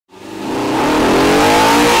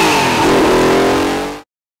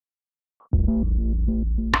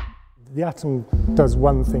The Atom does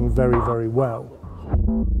one thing very, very well.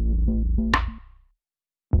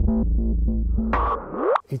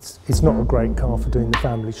 It's not a great car for doing the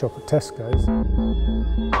family shop at Tesco's.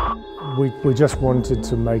 We just wanted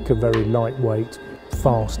to make a very lightweight,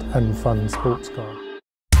 fast and fun sports car.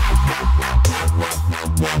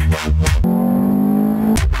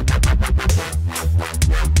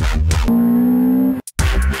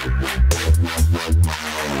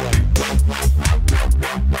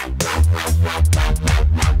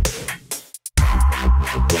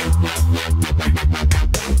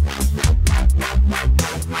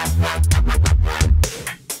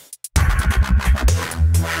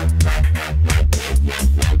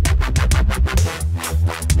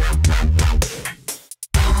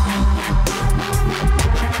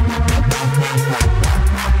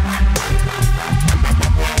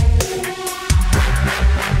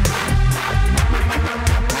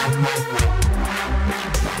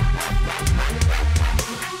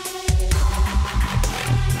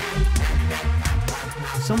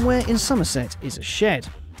 Somewhere in Somerset is a shed.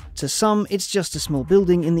 To some, it's just a small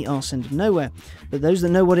building in the arse end of nowhere, but those that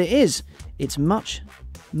know what it is, it's much,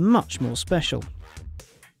 much more special.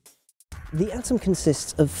 The Atom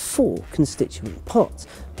consists of 4 constituent parts: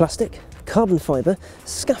 plastic, carbon fibre,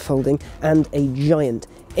 scaffolding and a giant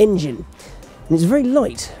engine. And it's very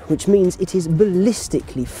light, which means it is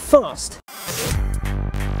ballistically fast.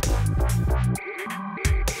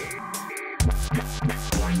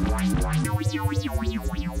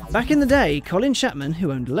 Back in the day, Colin Chapman,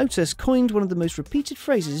 who owned Lotus, coined one of the most repeated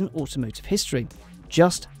phrases in automotive history: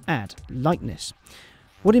 just add lightness.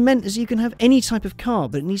 What it meant is you can have any type of car,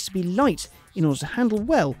 but it needs to be light in order to handle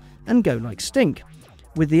well and go like stink.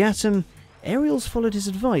 With the Atom, Ariel's followed his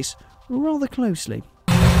advice rather closely.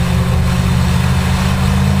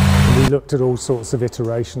 We looked at all sorts of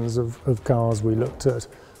iterations of cars. We looked at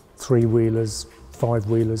 3-wheelers,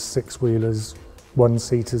 5-wheelers, 6-wheelers,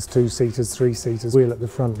 1-seaters, 2-seaters, 3-seaters, wheel at the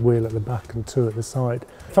front, wheel at the back and 2 at the side.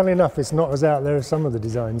 Funnily enough, it's not as out there as some of the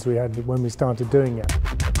designs we had when we started doing it.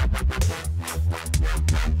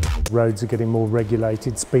 Roads are getting more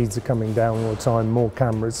regulated, speeds are coming down all the time, more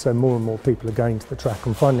cameras, so more and more people are going to the track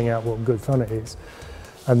and finding out what good fun it is.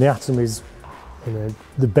 And the Atom is, you know,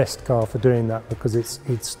 the best car for doing that, because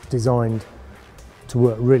it's designed to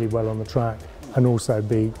work really well on the track and also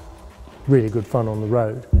be really good fun on the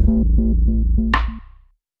road.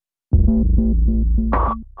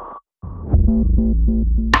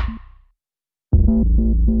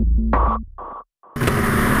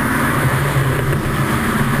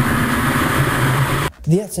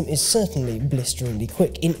 The Atom is certainly blisteringly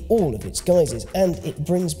quick in all of its guises, and it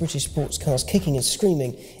brings British sports cars kicking and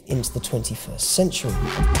screaming into the 21st century.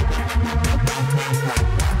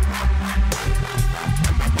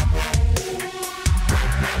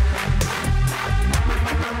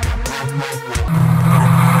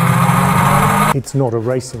 It's not a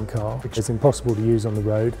racing car, which is impossible to use on the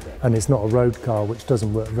road, and it's not a road car, which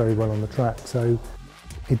doesn't work very well on the track, so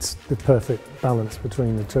it's the perfect balance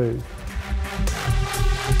between the two.